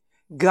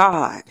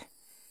God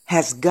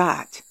has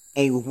got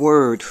a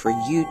word for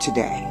you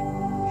today.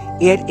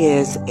 It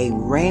is a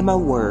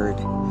Rhema word,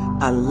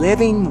 a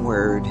living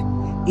word.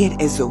 It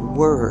is a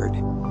word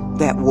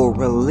that will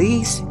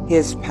release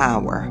His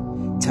power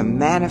to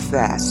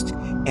manifest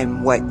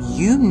in what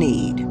you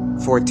need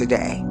for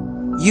today.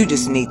 You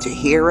just need to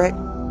hear it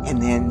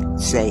and then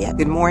say it.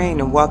 Good morning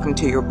and welcome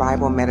to your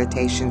Bible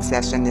meditation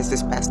session. This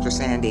is Pastor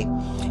Sandy.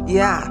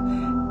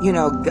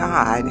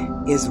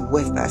 God is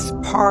with us.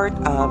 Part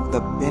of the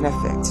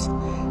benefits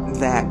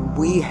that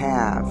we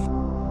have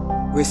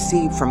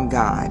received from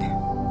God,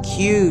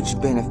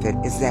 huge benefit,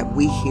 is that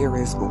we hear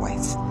His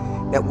voice,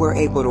 that we're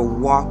able to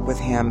walk with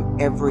Him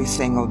every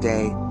single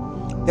day,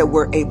 that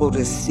we're able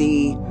to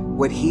see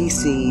what He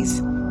sees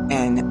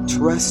and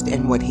trust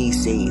in what He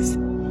sees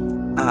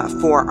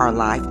for our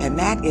life. And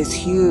that is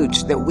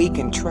huge, that we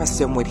can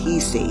trust in what He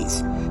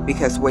sees,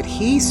 because what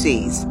He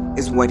sees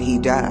is what He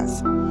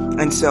does.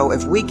 And so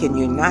if we can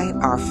unite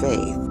our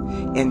faith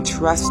in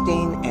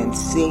trusting and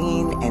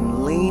seeing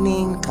and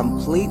leaning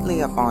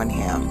completely upon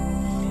Him,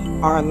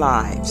 our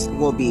lives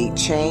will be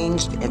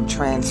changed and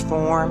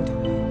transformed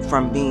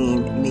from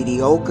being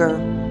mediocre,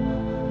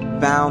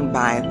 bound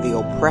by the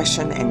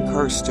oppression and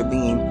curse, to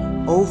being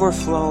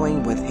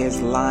overflowing with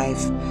His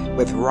life,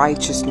 with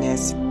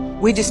righteousness.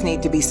 We just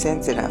need to be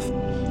sensitive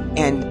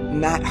and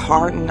not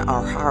harden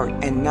our heart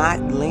and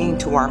not lean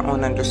to our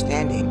own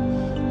understanding,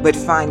 but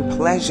find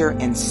pleasure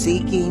in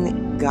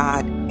seeking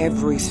God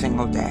every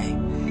single day,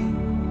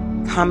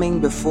 coming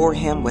before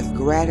Him with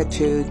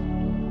gratitude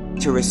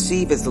to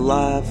receive His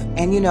love.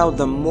 And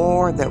the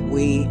more that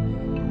we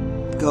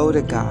go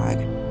to God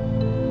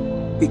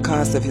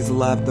because of His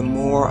love, the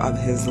more of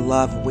His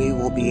love we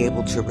will be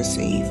able to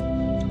receive,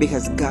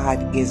 because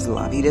God is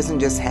love. He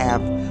doesn't just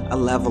have a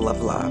level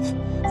of love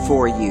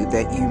for you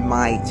that you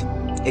might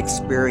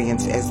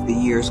experience as the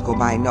years go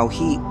by. No,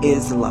 He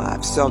is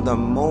love. So the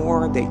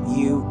more that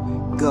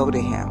you go to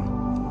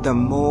Him, the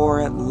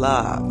more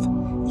love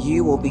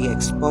you will be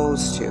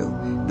exposed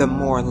to, the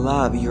more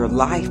love your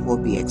life will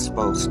be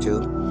exposed to,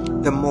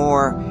 the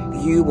more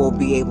you will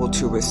be able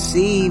to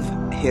receive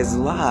His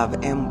love.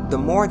 And the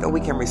more that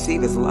we can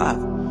receive His love,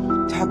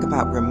 talk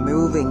about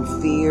removing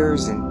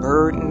fears and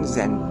burdens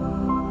and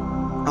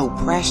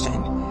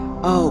oppression.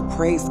 Oh,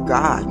 praise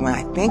God. When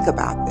I think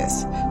about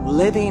this,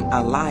 living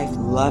a life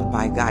loved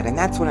by God, and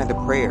that's one of the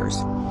prayers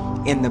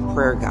in the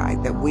prayer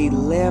guide, that we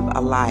live a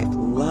life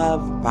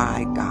loved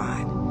by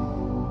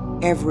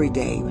God every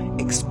day,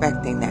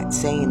 expecting that,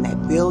 saying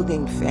that,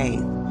 building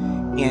faith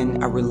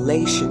in a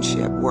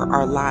relationship where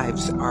our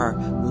lives are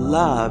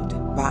loved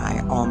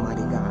by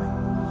Almighty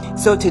God.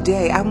 So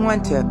today I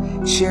want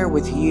to share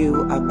with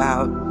you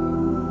about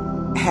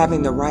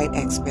having the right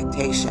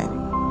expectation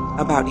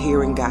about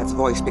hearing God's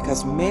voice,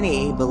 because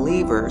many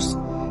believers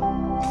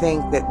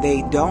think that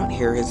they don't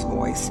hear His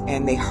voice,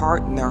 and they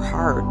harden their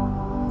heart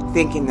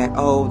thinking that,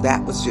 oh,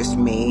 that was just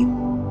me,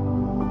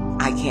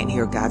 I can't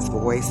hear God's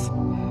voice.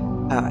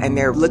 And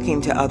they're looking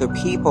to other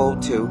people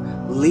to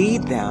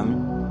lead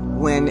them,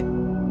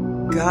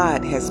 when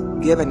God has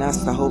given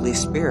us the Holy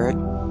Spirit.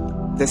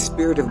 The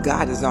Spirit of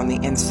God is on the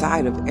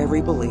inside of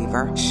every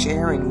believer,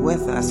 sharing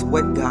with us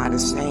what God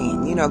is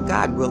saying.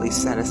 God really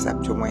set us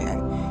up to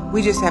win.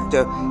 We just have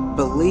to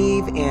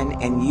believe in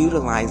and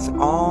utilize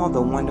all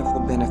the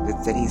wonderful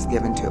benefits that He's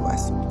given to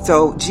us.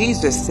 So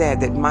Jesus said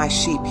that my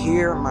sheep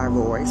hear my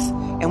voice,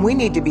 and we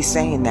need to be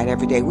saying that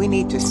every day. We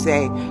need to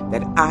say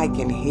that I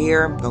can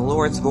hear the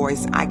Lord's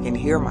voice, I can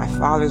hear my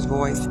Father's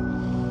voice,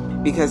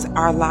 because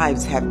our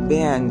lives have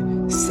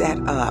been set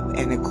up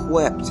and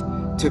equipped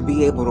to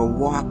be able to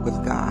walk with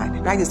God.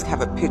 And I just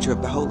have a picture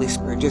of the Holy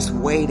Spirit just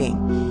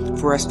waiting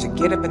for us to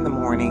get up in the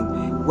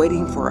morning,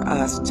 waiting for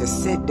us to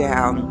sit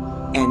down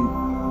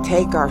and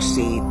take our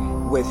seat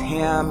with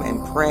Him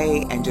and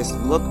pray and just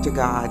look to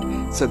God,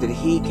 so that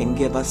He can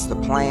give us the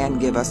plan,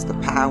 give us the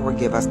power,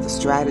 give us the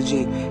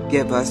strategy,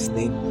 give us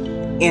the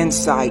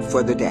insight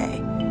for the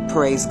day.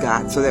 Praise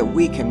God. So that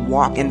we can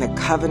walk in the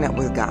covenant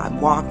with God,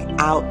 walk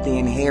out the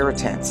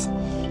inheritance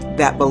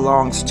that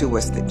belongs to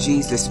us, that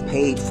Jesus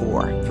paid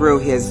for through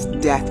His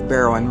death,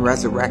 burial, and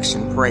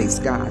resurrection. Praise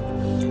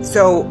God.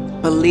 So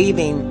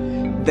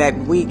believing that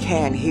we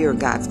can hear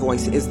God's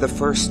voice is the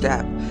first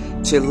step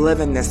to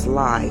living this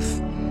life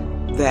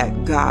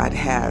that God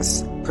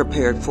has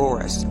prepared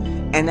for us.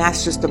 And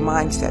that's just a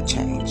mindset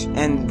change.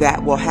 And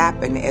that will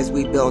happen as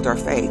we build our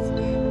faith.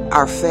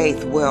 Our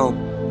faith will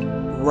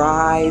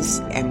rise,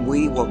 and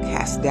we will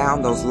cast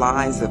down those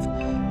lies of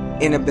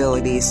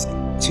inabilities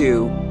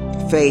to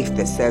faith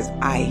that says,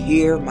 I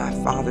hear my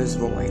Father's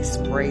voice.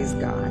 Praise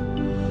God.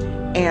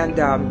 And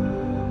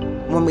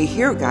when we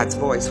hear God's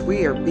voice,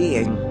 we are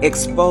being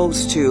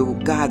exposed to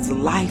God's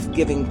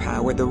life-giving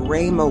power, the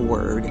Rhema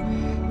word,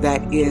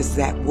 that is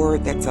that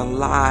word that's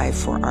alive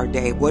for our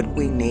day, what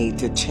we need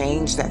to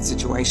change that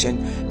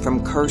situation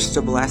from curse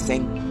to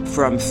blessing,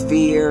 from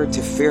fear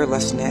to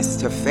fearlessness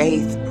to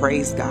faith,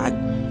 praise God,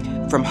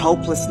 from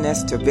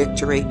hopelessness to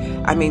victory.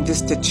 I mean,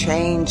 just to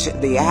change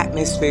the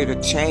atmosphere,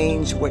 to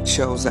change what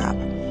shows up.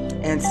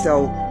 And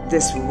so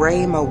this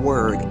Rhema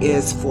word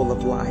is full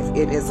of life.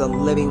 It is a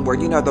living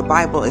word. You know, the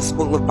Bible is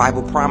full of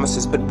Bible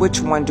promises, but which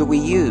one do we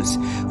use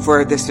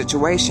for this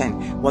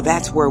situation? Well,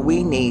 that's where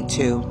we need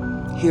to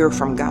hear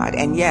from God.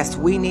 And yes,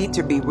 we need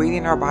to be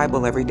reading our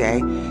Bible every day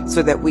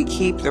so that we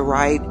keep the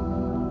right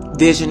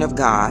vision of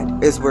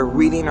God as we're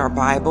reading our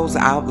Bibles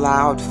out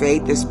loud.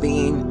 Faith is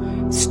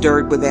being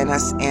stirred within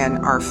us, and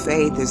our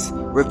faith is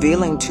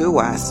revealing to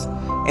us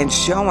and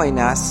showing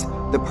us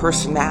the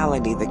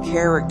personality, the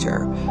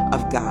character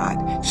of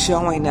God,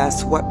 showing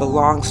us what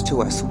belongs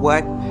to us,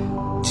 what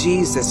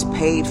Jesus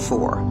paid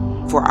for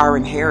our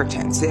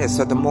inheritance is.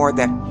 So the more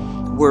that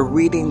we're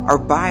reading our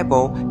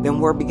Bible, then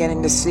we're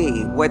beginning to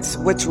see what's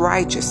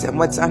righteous and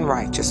what's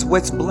unrighteous,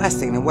 what's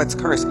blessing and what's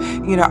cursed.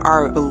 You know,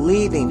 our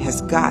believing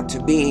has got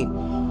to be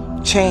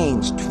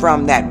changed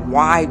from that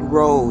wide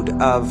road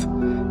of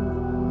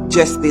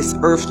just this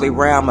earthly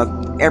realm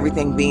of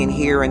everything being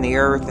here in the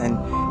earth and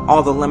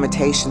all the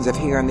limitations of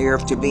here on the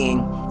earth to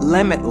being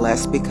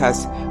limitless,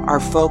 because our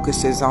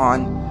focus is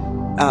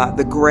on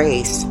the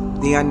grace,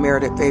 the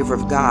unmerited favor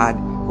of God,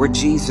 where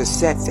Jesus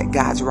sits at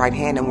God's right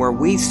hand and where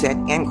we sit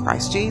in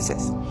Christ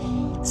Jesus.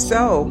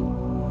 So,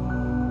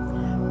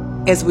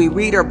 as we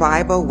read our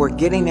Bible, we're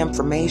getting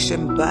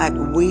information, but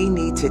we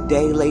need to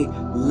daily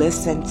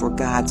listen for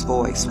God's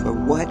voice. For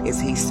what is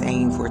He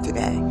saying for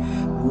today?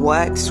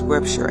 What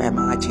scripture am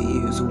I to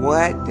use?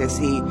 What does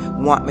He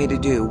want me to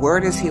do? Where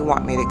does He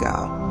want me to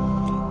go?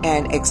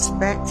 And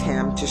expect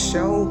Him to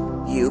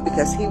show you,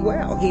 because He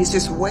will. He's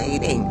just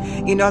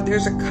waiting. You know,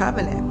 there's a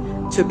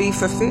covenant to be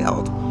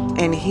fulfilled,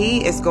 and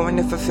He is going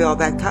to fulfill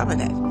that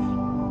covenant.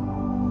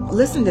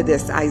 Listen to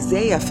this,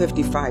 Isaiah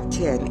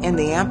 55:10 in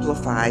the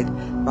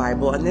Amplified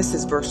Bible, and this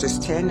is verses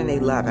 10 and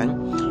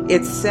 11.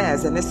 It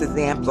says, and this is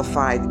the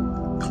Amplified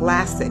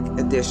Classic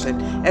Edition,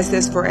 it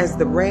says, "For as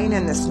the rain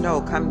and the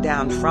snow come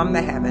down from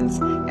the heavens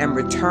and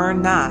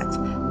return not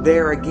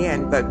there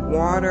again, but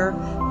water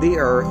the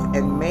earth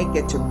and make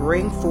it to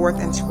bring forth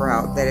and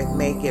sprout, that it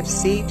may give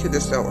seed to the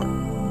sower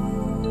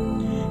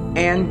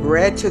and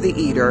bread to the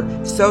eater,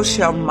 so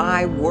shall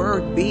my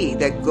word be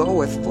that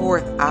goeth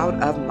forth out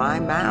of my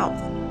mouth.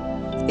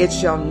 It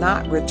shall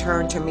not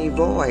return to me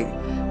void,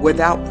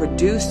 without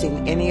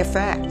producing any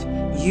effect,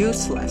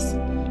 useless,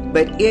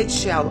 but it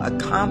shall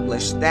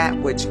accomplish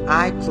that which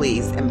I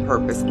please and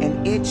purpose,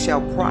 and it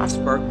shall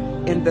prosper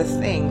in the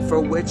thing for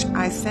which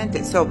I sent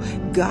it." So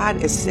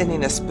God is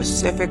sending a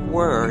specific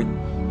word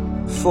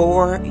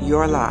for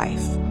your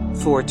life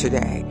for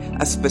today,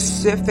 a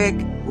specific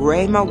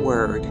Rhema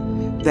word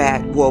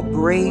that will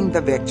bring the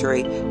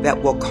victory,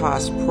 that will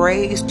cause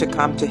praise to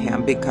come to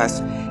Him,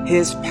 because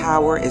His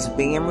power is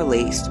being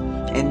released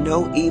and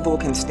no evil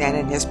can stand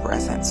in His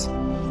presence.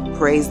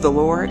 Praise the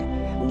Lord.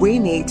 We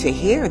need to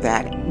hear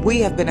that. We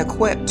have been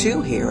equipped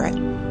to hear it.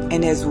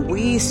 And as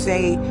we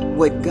say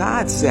what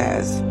God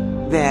says,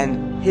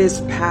 then His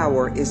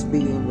power is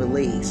being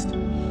released.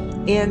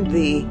 In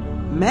the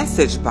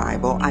Message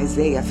Bible,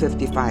 Isaiah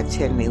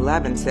 55:10 and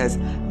 11 says,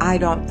 "I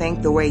don't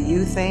think the way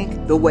you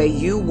think. The way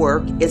you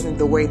work isn't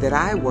the way that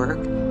I work.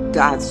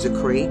 God's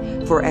decree.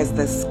 For as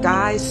the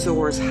sky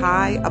soars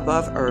high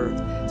above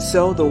earth,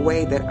 so the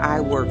way that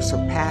I work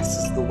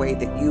surpasses the way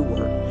that you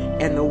work.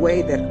 And the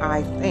way that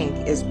I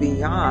think is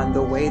beyond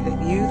the way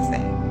that you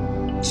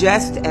think."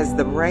 Just as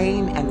the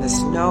rain and the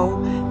snow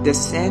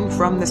descend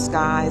from the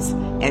skies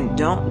and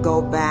don't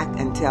go back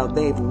until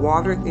they've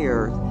watered the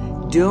earth,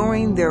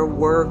 doing their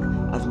work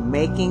of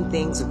making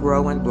things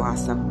grow and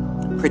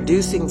blossom,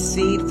 producing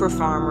seed for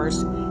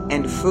farmers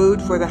and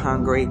food for the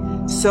hungry,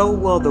 so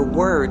will the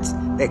words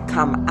that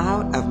come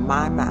out of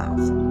my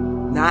mouth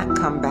not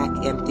come back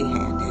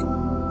empty-handed.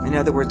 In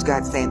other words,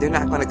 God's saying they're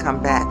not going to come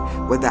back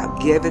without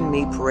giving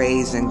me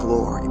praise and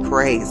glory.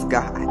 Praise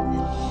God.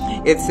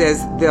 It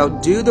says they'll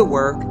do the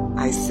work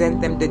I sent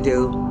them to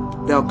do.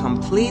 They'll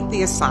complete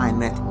the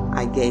assignment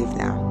I gave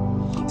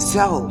them.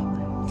 So,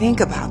 think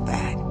about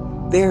that.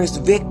 There's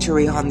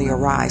victory on the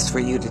arise for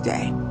you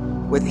today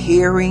with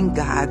hearing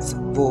God's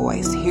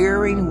voice,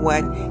 hearing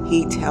what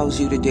He tells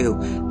you to do,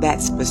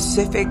 that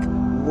specific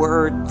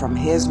word from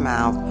His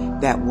mouth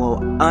that will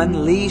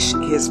unleash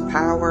His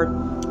power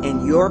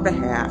in your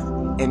behalf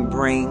and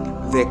bring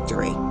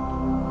victory.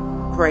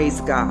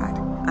 Praise God.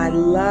 I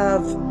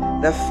love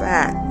the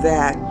fact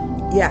that,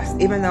 yes,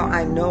 even though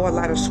I know a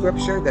lot of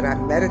scripture that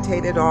I've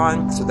meditated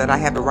on so that I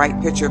have the right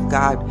picture of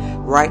God,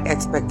 right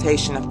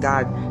expectation of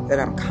God, that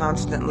I'm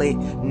constantly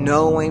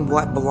knowing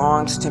what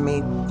belongs to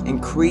me,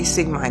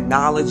 increasing my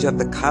knowledge of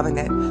the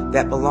covenant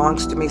that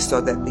belongs to me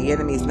so that the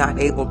enemy is not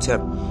able to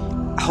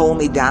hold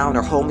me down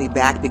or hold me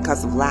back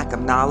because of lack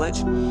of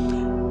knowledge.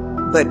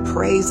 But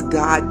praise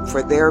God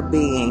for there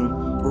being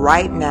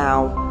right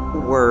now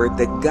word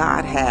that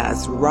God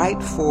has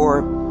right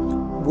for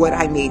what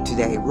I need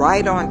today,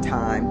 right on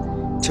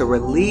time, to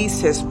release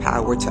His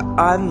power, to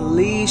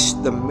unleash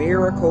the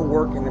miracle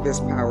working of His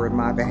power in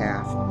my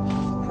behalf.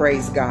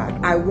 Praise God.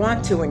 I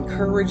want to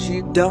encourage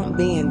you, don't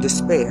be in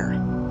despair,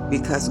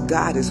 because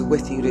God is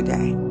with you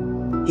today.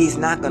 He's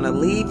not going to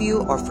leave you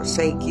or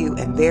forsake you,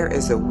 and there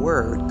is a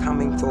word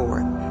coming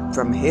forward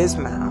from his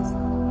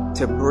mouth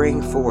to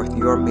bring forth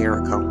your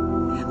miracle.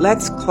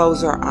 Let's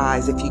close our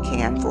eyes, if you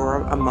can,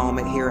 for a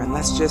moment here, and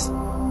let's just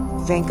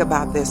think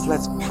about this.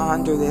 Let's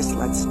ponder this.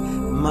 Let's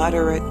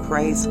mutter it.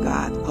 Praise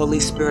God. Holy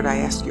Spirit, I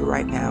ask you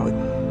right now,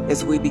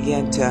 as we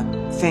begin to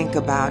think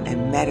about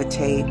and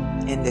meditate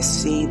and to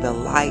see the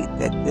light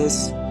that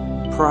this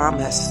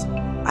promise,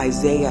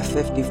 Isaiah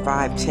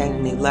 55:10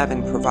 and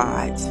 11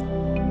 provides.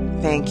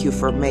 Thank you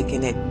for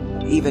making it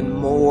even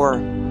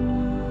more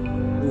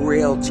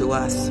real to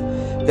us,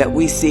 that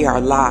we see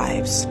our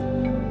lives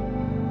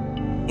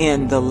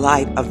in the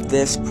light of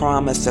this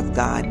promise of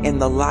God, in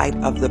the light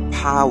of the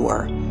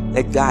power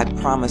that God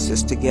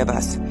promises to give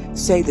us.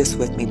 Say this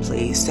with me,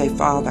 please. Say,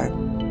 Father,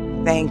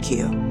 thank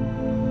you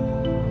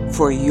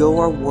for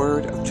your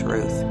word of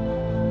truth.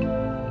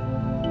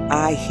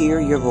 I hear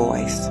your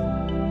voice.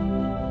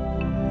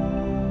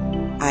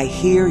 I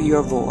hear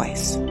your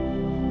voice.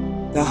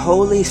 The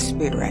Holy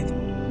Spirit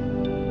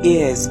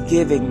is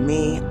giving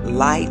me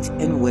light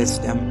and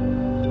wisdom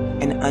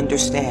and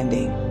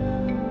understanding.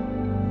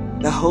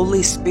 The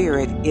Holy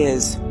Spirit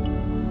is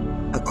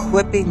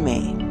equipping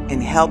me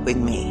and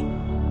helping me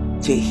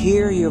to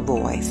hear your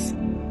voice.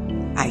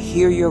 I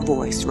hear your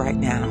voice right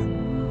now.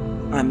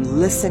 I'm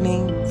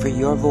listening for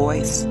your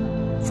voice,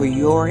 for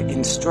your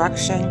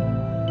instruction,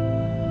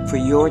 for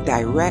your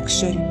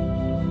direction.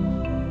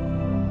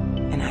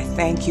 And I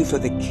thank you for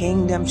the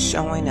kingdom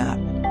showing up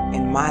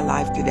in my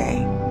life today,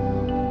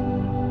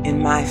 in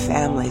my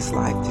family's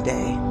life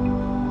today,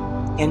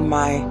 in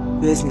my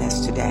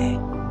business today,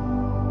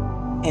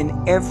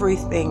 in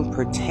everything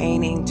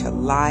pertaining to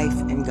life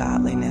and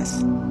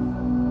godliness.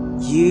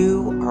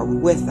 You are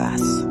with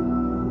us.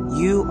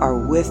 You are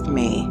with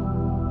me.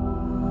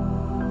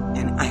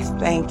 And I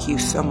thank you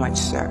so much,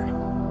 sir,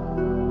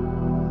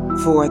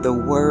 for the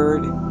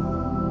word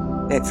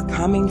that's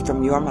coming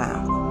from your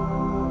mouth,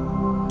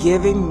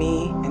 giving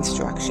me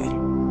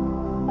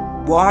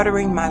instruction,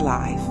 watering my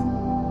life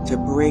to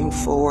bring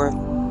forth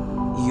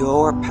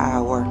your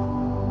power,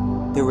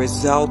 the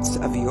results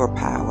of your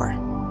power,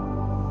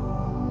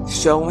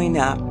 showing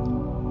up,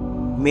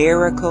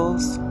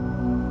 miracles,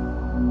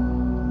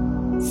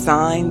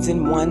 signs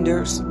and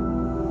wonders,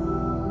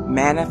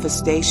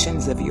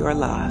 manifestations of your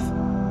love.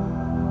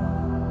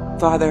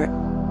 Father,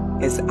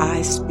 as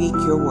I speak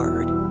your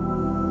word,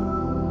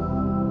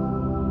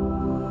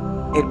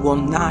 it will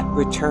not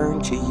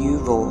return to you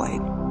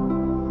void,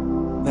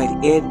 but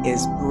it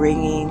is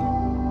bringing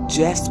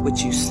just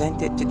what you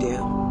sent it to do.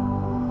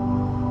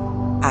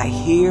 I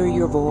hear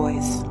your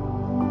voice.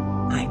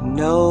 I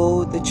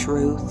know the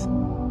truth.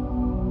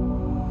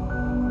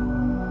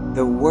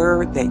 The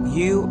word that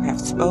you have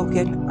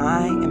spoken,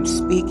 I am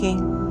speaking.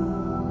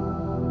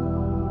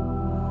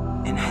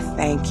 And I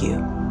thank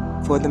you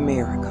for the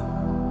miracle.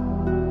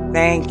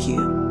 Thank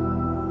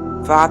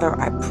you. Father,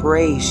 I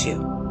praise you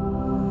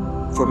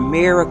for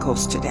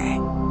miracles today,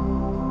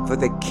 for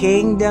the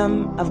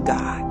kingdom of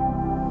God,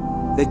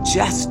 the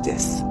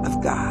justice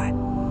of God.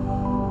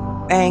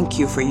 Thank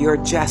you for your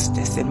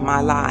justice in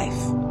my life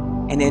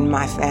and in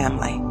my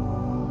family.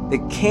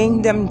 The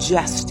kingdom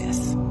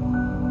justice,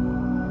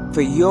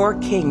 for your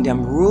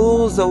kingdom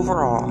rules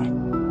over all.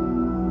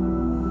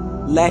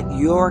 Let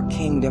your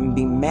kingdom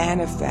be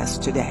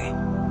manifest today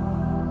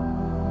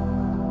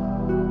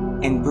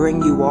and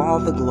bring you all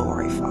the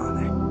glory,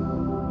 Father,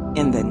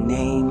 in the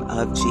name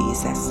of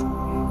Jesus.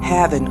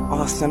 Have an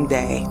awesome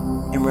day,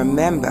 and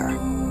remember,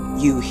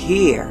 you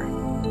hear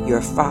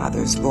your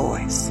Father's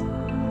voice.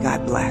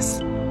 God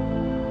bless.